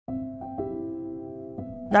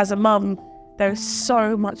And as a mum, there was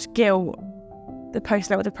so much guilt. The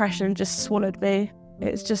postnatal depression just swallowed me.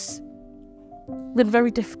 It's just been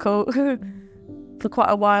very difficult for quite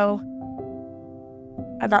a while.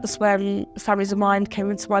 And that's when Families of Mind came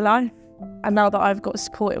into my life. And now that I've got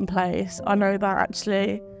support in place, I know that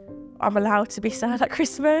actually I'm allowed to be sad at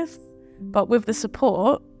Christmas. But with the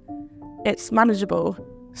support, it's manageable.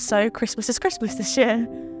 So Christmas is Christmas this year.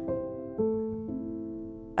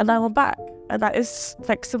 And now I'm back. And that is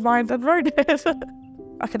thanks to Mind and Ronan.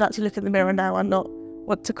 I can actually look in the mirror now and not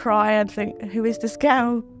want to cry and think, who is this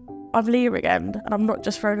girl? I'm Leah again, and I'm not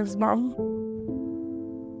just Ronan's mum.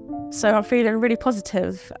 So I'm feeling really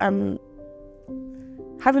positive and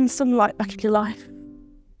having some light back in your life.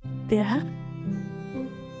 Yeah.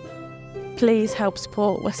 Please help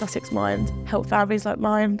support West Sussex Mind, help families like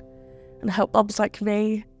mine, and help mums like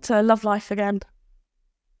me to love life again.